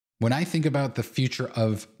When I think about the future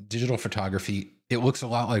of digital photography, it looks a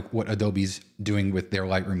lot like what Adobe's doing with their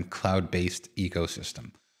Lightroom cloud-based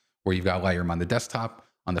ecosystem, where you've got Lightroom on the desktop,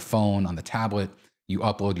 on the phone, on the tablet. You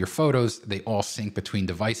upload your photos, they all sync between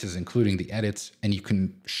devices, including the edits, and you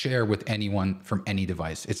can share with anyone from any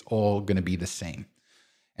device. It's all going to be the same.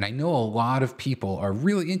 And I know a lot of people are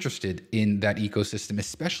really interested in that ecosystem,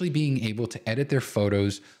 especially being able to edit their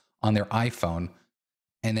photos on their iPhone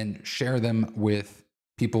and then share them with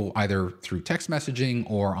people either through text messaging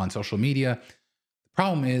or on social media. The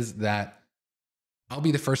problem is that I'll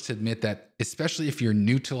be the first to admit that, especially if you're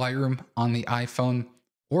new to Lightroom on the iPhone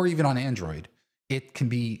or even on Android, it can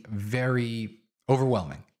be very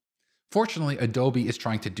overwhelming. Fortunately, Adobe is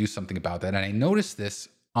trying to do something about that. And I noticed this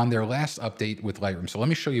on their last update with Lightroom. So let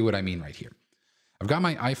me show you what I mean right here. I've got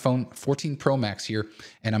my iPhone 14 Pro Max here,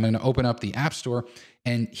 and I'm going to open up the App Store.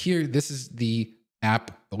 And here, this is the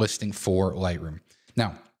app listing for Lightroom.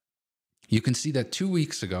 Now, you can see that 2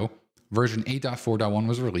 weeks ago, version 8.4.1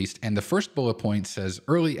 was released, and the first bullet point says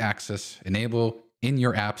early access, enable in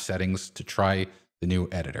your app settings to try the new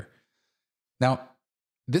editor. Now,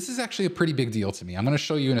 this is actually a pretty big deal to me. I'm going to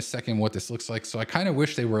show you in a second what this looks like. So I kind of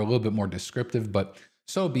wish they were a little bit more descriptive, but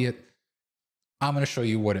so be it. I'm going to show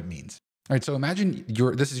you what it means. All right, so imagine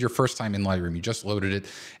this is your first time in Lightroom. You just loaded it,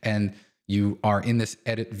 and you are in this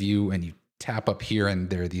edit view, and you tap up here, and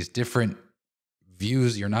there are these different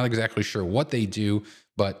views. You're not exactly sure what they do,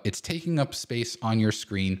 but it's taking up space on your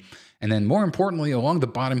screen. And then more importantly, along the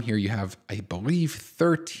bottom here, you have, I believe,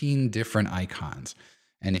 13 different icons.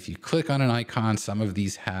 And if you click on an icon, some of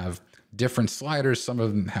these have different sliders, some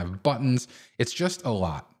of them have buttons. It's just a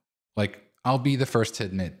lot. Like, I'll be the first to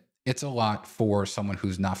admit, it's a lot for someone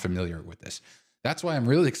who's not familiar with this. That's why I'm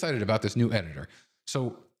really excited about this new editor.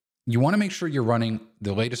 So you want to make sure you're running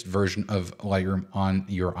the latest version of Lightroom on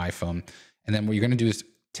your iPhone. And then what you're going to do is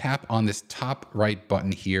tap on this top right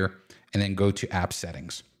button here and then go to app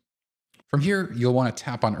settings. From here, you'll want to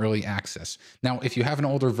tap on early access. Now, if you have an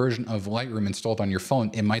older version of Lightroom installed on your phone,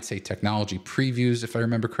 it might say technology previews, if I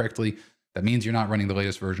remember correctly. That means you're not running the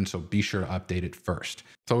latest version, so be sure to update it first.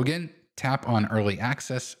 So again, tap on early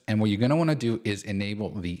access, and what you're going to want to do is enable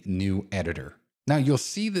the new editor. Now, you'll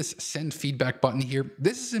see this send feedback button here.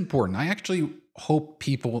 This is important. I actually hope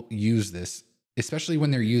people use this, especially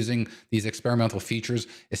when they're using these experimental features,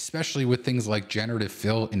 especially with things like generative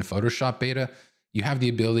fill in Photoshop beta. You have the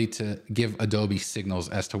ability to give Adobe signals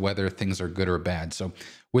as to whether things are good or bad. So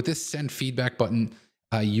with this send feedback button,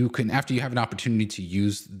 you can, after you have an opportunity to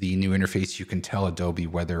use the new interface, you can tell Adobe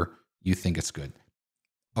whether you think it's good.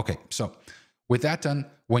 Okay, so with that done,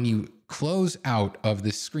 when you close out of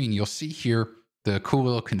this screen, you'll see here the cool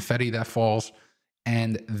little confetti that falls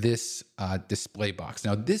and this display box.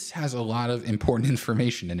 Now, this has a lot of important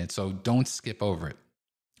information in it, so don't skip over it.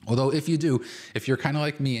 Although if you do, if you're kind of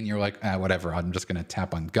like me and you're like, whatever, I'm just going to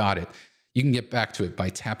tap on got it, you can get back to it by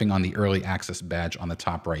tapping on the early access badge on the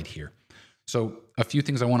top right here. So a few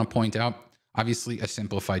things I want to point out, obviously a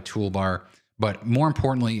simplified toolbar, but more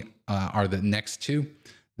importantly are the next two.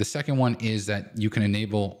 The second one is that you can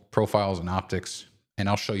enable profiles and optics, and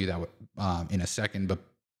I'll show you that in a second, but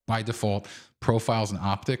by default, profiles and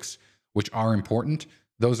optics, which are important,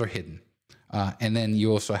 those are hidden. And then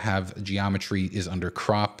you also have geometry is under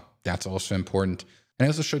crop. That's also important. And I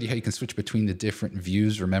also showed you how you can switch between the different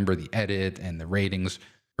views. Remember the edit and the ratings.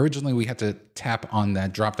 Originally, we had to tap on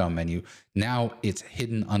that drop-down menu. Now it's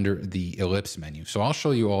hidden under the ellipse menu. So I'll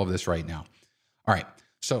show you all of this right now. All right.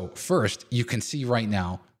 So first, you can see right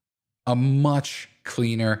now a much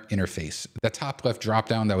cleaner interface. The top left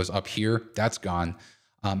drop-down that was up here, that's gone.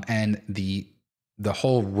 And the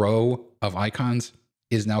whole row of icons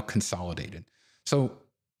is now consolidated. So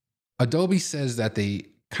Adobe says that they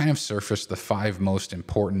kind of surfaced the 5 most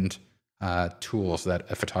important tools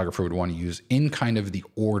that a photographer would want to use in kind of the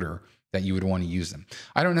order that you would want to use them.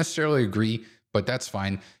 I don't necessarily agree, but that's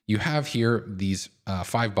fine. You have here these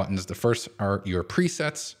 5 buttons. The first are your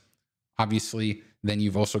presets, obviously. Then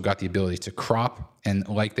you've also got the ability to crop. And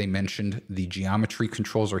like they mentioned, the geometry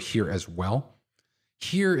controls are here as well.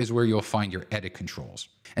 Here is where you'll find your edit controls.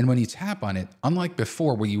 And when you tap on it, unlike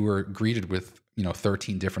before where you were greeted with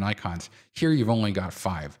 13 different icons, here you've only got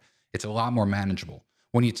 5. It's a lot more manageable.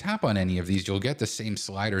 When you tap on any of these, you'll get the same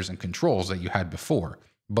sliders and controls that you had before,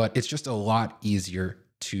 but it's just a lot easier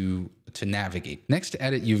to navigate. Next to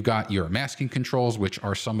edit, you've got your masking controls, which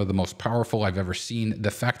are some of the most powerful I've ever seen.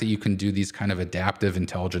 The fact that you can do these kind of adaptive,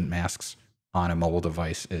 intelligent masks on a mobile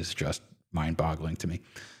device is just mind-boggling to me.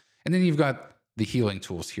 And then you've got the healing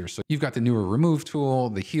tools here. So you've got the newer remove tool,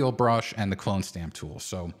 the heal brush, and the clone stamp tool.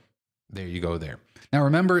 So There you go there. Now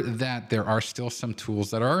remember that there are still some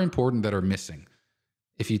tools that are important that are missing.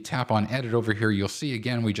 If you tap on edit over here, you'll see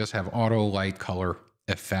again, we just have auto, light, color,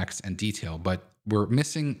 effects, and detail, but we're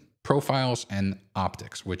missing profiles and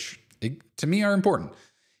optics, which to me are important.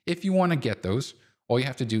 If you want to get those, all you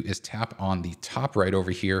have to do is tap on the top right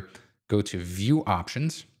over here, go to view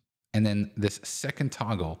options, and then this second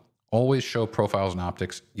toggle, always show profiles and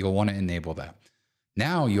optics. You'll want to enable that.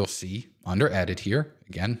 Now you'll see under edit here,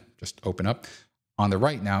 again, just open up. On the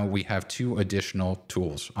right now, we have two additional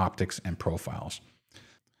tools, optics and profiles.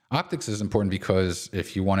 Optics is important because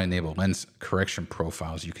if you want to enable lens correction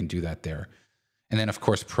profiles, you can do that there. And then of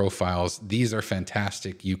course, profiles, these are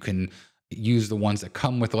fantastic. You can use the ones that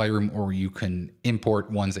come with Lightroom, or you can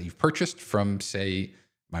import ones that you've purchased from, say,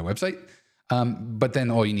 my website. But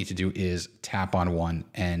then all you need to do is tap on one.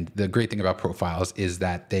 And the great thing about profiles is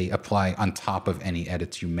that they apply on top of any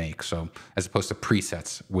edits you make. So as opposed to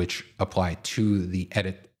presets, which apply to the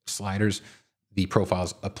edit sliders, the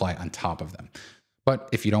profiles apply on top of them. But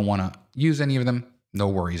if you don't want to use any of them, no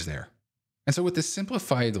worries there. And so with this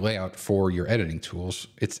simplified layout for your editing tools,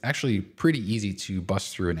 it's actually pretty easy to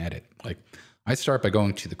bust through an edit. Like I start by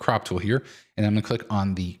going to the crop tool here, and I'm going to click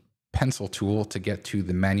on the pencil tool to get to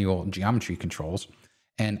the manual geometry controls.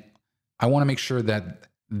 And I want to make sure that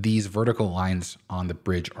these vertical lines on the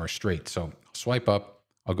bridge are straight. So I'll swipe up,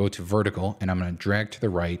 I'll go to vertical, and I'm going to drag to the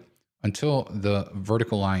right until the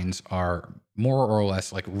vertical lines are more or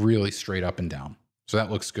less like really straight up and down. So that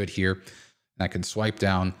looks good here. And I can swipe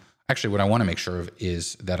down. Actually, what I want to make sure of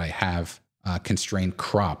is that I have constrained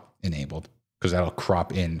crop enabled, because that'll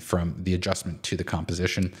crop in from the adjustment to the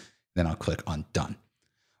composition. Then I'll click on done.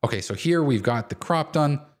 Okay, so here we've got the crop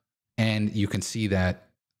done, and you can see that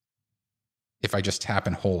if I just tap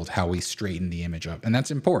and hold, how we straighten the image up. And that's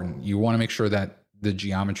important. You want to make sure that the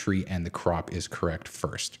geometry and the crop is correct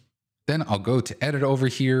first. Then I'll go to edit over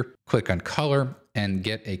here, click on color, and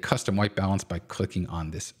get a custom white balance by clicking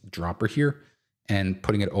on this dropper here and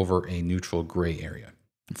putting it over a neutral gray area.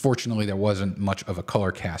 Unfortunately, there wasn't much of a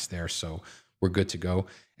color cast there, so we're good to go.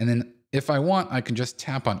 And then if I want, I can just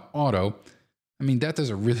tap on auto. I mean, that does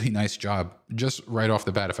a really nice job just right off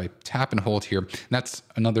the bat. If I tap and hold here, that's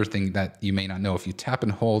another thing that you may not know. If you tap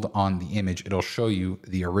and hold on the image, it'll show you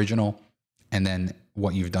the original and then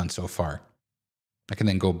what you've done so far. I can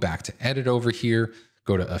then go back to edit over here,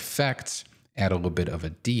 go to effects, add a little bit of a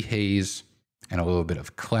dehaze and a little bit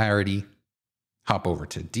of clarity. Hop over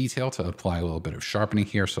to detail to apply a little bit of sharpening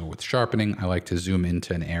here. So with sharpening, I like to zoom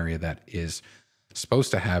into an area that is supposed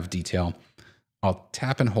to have detail. I'll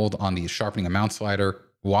tap and hold on the sharpening amount slider.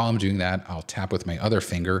 While I'm doing that, I'll tap with my other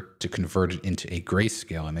finger to convert it into a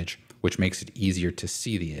grayscale image, which makes it easier to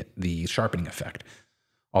see the sharpening effect.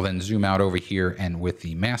 I'll then zoom out over here, and with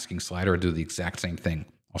the masking slider, I'll do the exact same thing.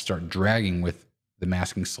 I'll start dragging with the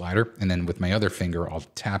masking slider, and then with my other finger, I'll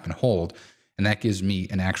tap and hold, and that gives me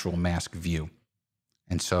an actual mask view.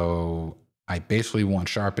 And so I basically want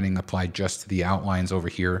sharpening applied just to the outlines over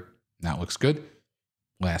here. That looks good.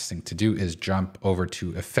 Last thing to do is jump over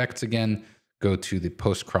to effects again, go to the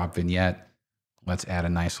post crop vignette. Let's add a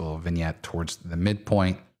nice little vignette towards the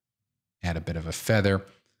midpoint, add a bit of a feather.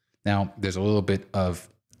 Now there's a little bit of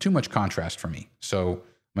too much contrast for me. So I'm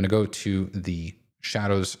going to go to the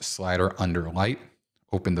shadows slider under light,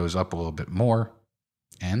 open those up a little bit more,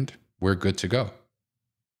 and we're good to go.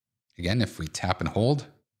 Again, if we tap and hold,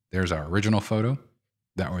 there's our original photo.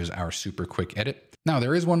 That was our super quick edit. Now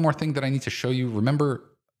there is one more thing that I need to show you. Remember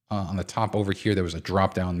on the top over here, there was a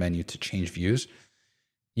drop-down menu to change views.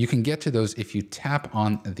 You can get to those if you tap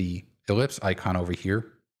on the ellipse icon over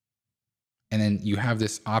here. And then you have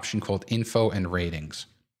this option called info and ratings.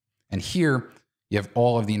 And here you have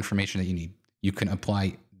all of the information that you need. You can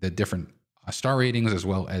apply the different star ratings as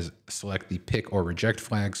well as select the pick or reject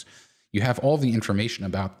flags. You have all the information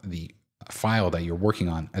about the file that you're working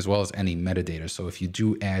on, as well as any metadata. So if you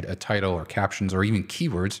do add a title or captions or even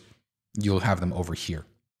keywords, you'll have them over here.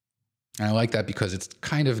 And I like that because it's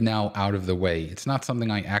kind of now out of the way. It's not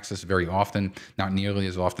something I access very often, not nearly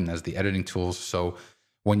as often as the editing tools. So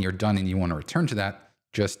when you're done and you want to return to that,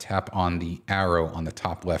 just tap on the arrow on the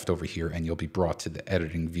top left over here and you'll be brought to the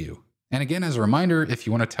editing view. And again, as a reminder, if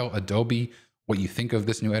you want to tell Adobe what you think of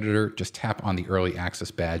this new editor, just tap on the early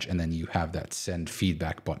access badge and then you have that send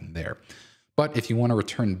feedback button there. But if you want to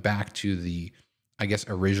return back to the, I guess,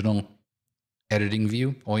 original editing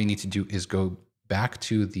view, all you need to do is go back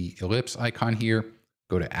to the ellipse icon here,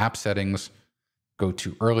 go to app settings, go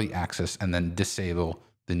to early access, and then disable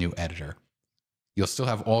the new editor. You'll still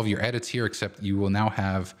have all of your edits here, except you will now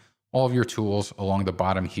have all of your tools along the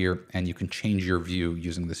bottom here, and you can change your view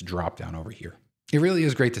using this drop down over here. It really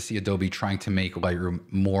is great to see Adobe trying to make Lightroom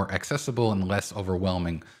more accessible and less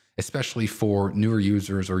overwhelming, especially for newer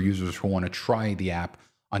users or users who want to try the app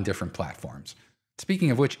on different platforms.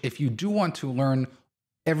 Speaking of which, if you do want to learn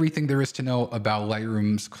everything there is to know about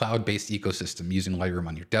Lightroom's cloud-based ecosystem using Lightroom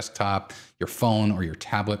on your desktop, your phone, or your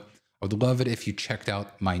tablet, I would love it if you checked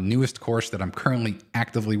out my newest course that I'm currently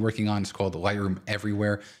actively working on. It's called Lightroom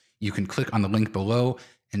Everywhere. You can click on the link below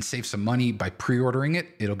and save some money by pre-ordering it.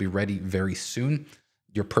 It'll be ready very soon.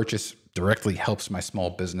 Your purchase directly helps my small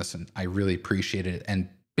business, and I really appreciate it. And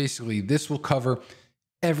basically, this will cover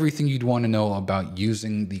everything you'd want to know about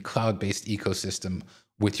using the cloud-based ecosystem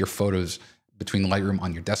with your photos between Lightroom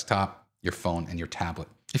on your desktop, your phone, and your tablet.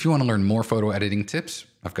 If you want to learn more photo editing tips,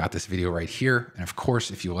 I've got this video right here. And of course,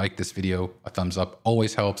 if you like this video, a thumbs up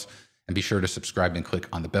always helps. And be sure to subscribe and click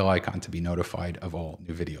on the bell icon to be notified of all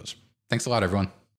new videos. Thanks a lot, everyone.